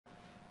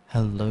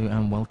Hello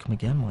and welcome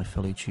again, my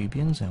fellow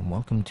Tubians, and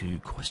welcome to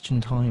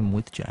Question Time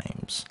with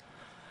James.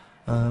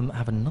 I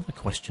have another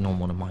question on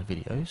one of my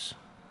videos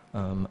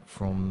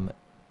from,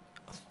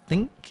 I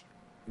think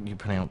you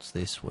pronounce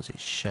this, was it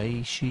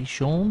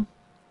Sean?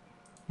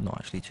 Not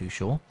actually too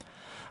sure.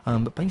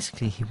 But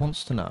basically he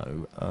wants to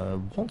know,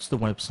 what's the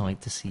website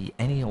to see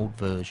any old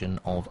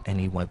version of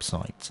any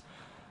website?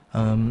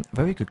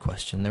 Very good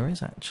question. There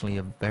is actually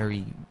a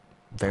very,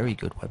 very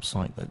good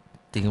website that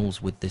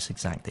deals with this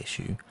exact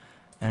issue,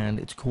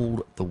 and it's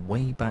called the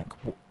Wayback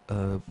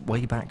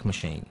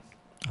Machine.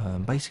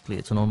 Basically,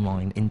 it's an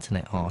online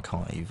internet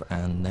archive,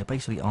 and they're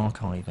basically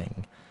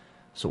archiving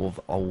sort of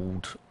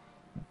old,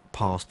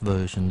 past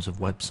versions of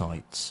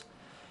websites.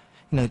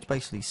 You know, to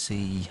basically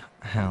see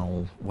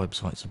how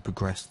websites have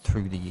progressed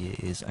through the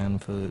years, and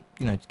for,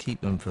 you know, to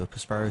keep them for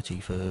prosperity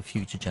for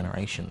future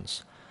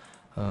generations.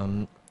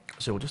 So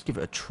we'll just give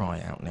it a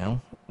try out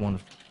now. One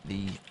of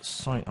the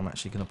site I'm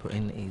actually going to put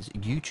in is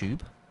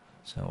YouTube.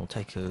 So I'll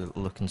take a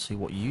look and see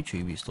what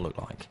YouTube used to look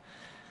like.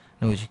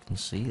 Now, as you can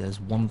see, there's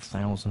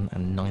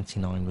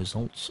 1,099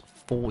 results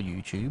for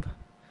YouTube,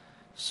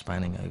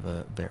 spanning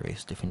over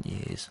various different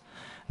years.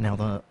 Now,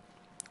 the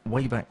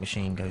Wayback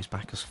Machine goes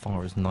back as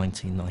far as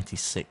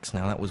 1996.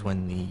 Now, that was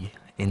when the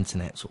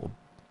internet sort of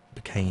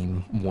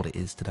became what it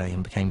is today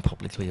and became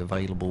publicly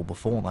available.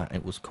 Before that,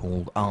 it was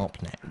called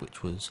ARPANET,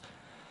 which was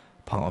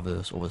part of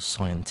a sort of a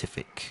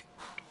scientific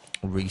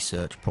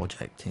research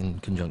project in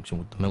conjunction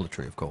with the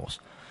military, of course.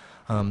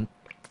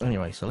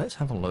 Anyway, so let's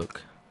have a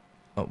look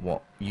at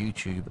what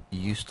YouTube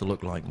used to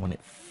look like when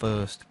it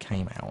first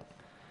came out.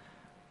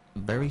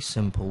 Very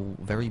simple,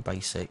 very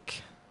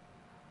basic,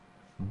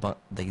 but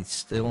they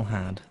still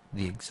had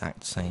the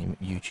exact same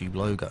YouTube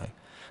logo.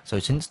 So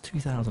since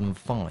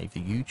 2005, the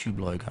YouTube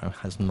logo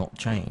has not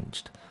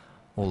changed,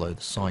 although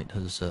the site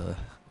has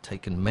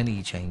taken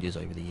many changes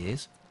over the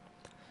years.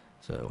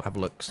 So we'll have a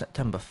look,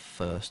 September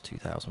 1st,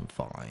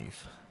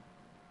 2005.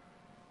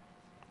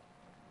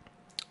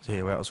 So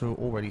here we are, so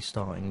we're already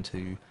starting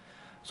to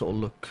sort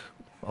of look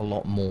a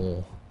lot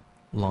more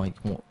like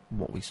what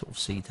we sort of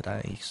see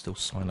today. Still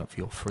sign up for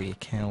your free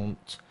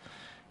account,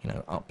 you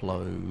know,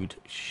 upload,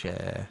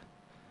 share.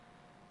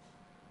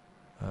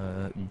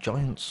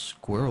 Giant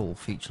squirrel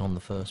featured on the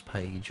first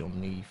page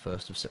on the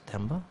 1st of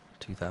September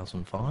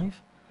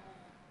 2005.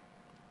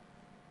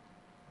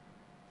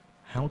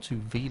 How to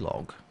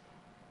vlog.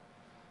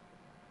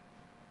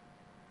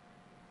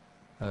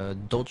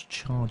 Dodge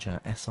Charger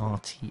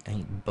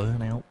SRT8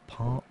 Burnout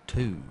Part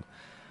 2.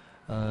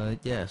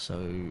 Yeah,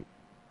 so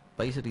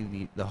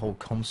basically the whole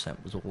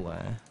concept was all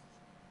there.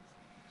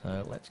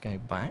 So let's go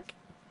back.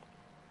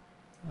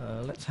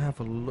 Let's have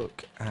a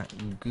look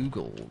at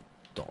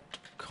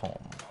Google.com.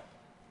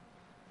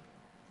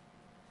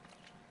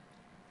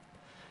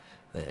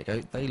 There you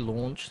go. They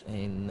launched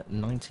in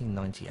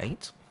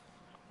 1998.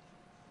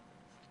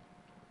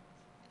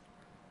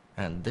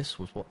 And this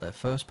was what their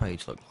first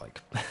page looked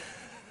like.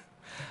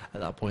 At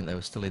that point they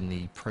were still in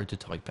the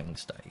prototyping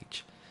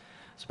stage.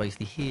 So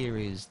basically here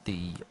is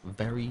the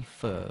very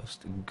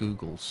first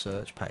Google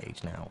search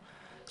page. Now,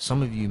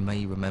 some of you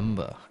may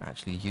remember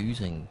actually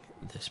using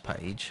this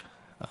page.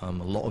 A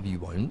lot of you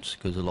won't,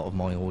 because a lot of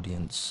my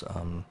audience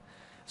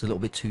is a little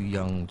bit too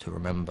young to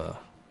remember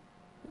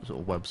sort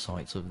of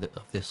websites of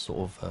this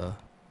sort of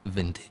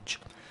vintage.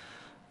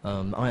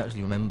 I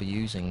actually remember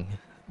using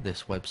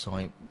this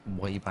website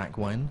way back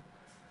when,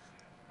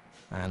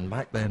 and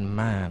back then,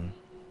 man,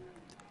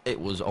 it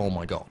was, oh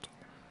my god,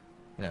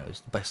 you know,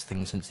 it's the best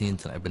thing since the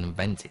internet had been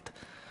invented,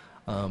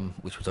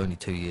 which was only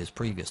 2 years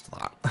previous to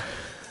that.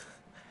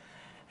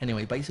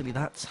 Anyway, basically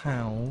that's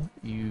how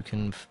you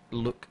can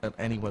look at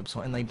any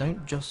website, and they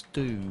don't just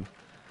do,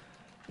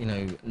 you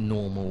know,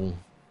 normal,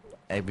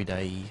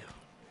 everyday,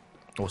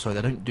 or sorry,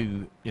 they don't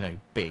do, you know,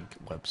 big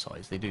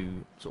websites, they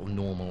do sort of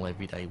normal,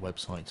 everyday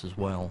websites as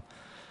well.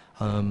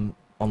 On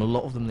a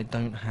lot of them they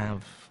don't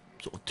have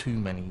sort of too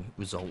many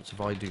results.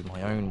 If I do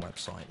my own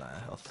website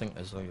there, I think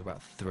there's only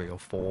about 3 or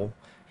 4.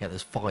 Yeah,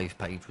 there's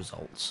 5-page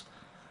results,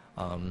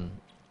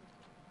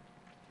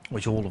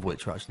 which all of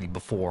which are actually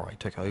before I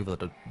took over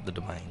the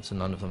domain, so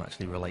none of them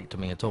actually relate to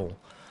me at all.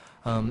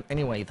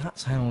 Anyway,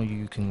 that's how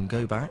you can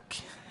go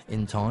back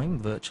in time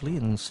virtually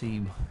and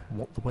see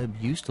what the web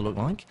used to look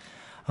like.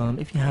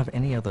 If you have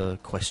any other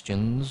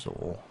questions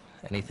or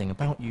anything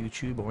about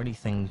YouTube or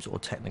anything sort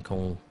of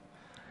technical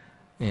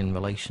in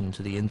relation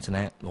to the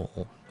internet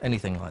or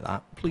anything like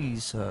that,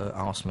 please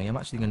ask me. I'm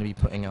actually going to be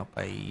putting up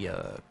a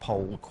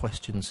poll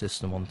question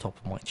system on top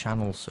of my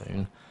channel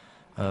soon.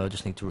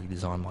 Just need to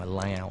redesign my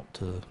layout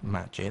to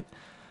match it.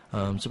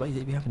 So basically,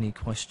 if you have any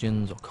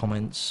questions or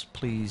comments,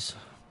 please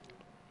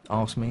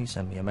ask me,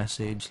 send me a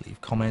message,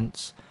 leave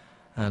comments,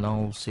 and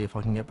I'll see if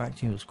I can get back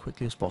to you as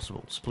quickly as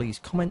possible. So please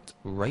comment,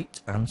 rate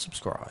and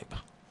subscribe.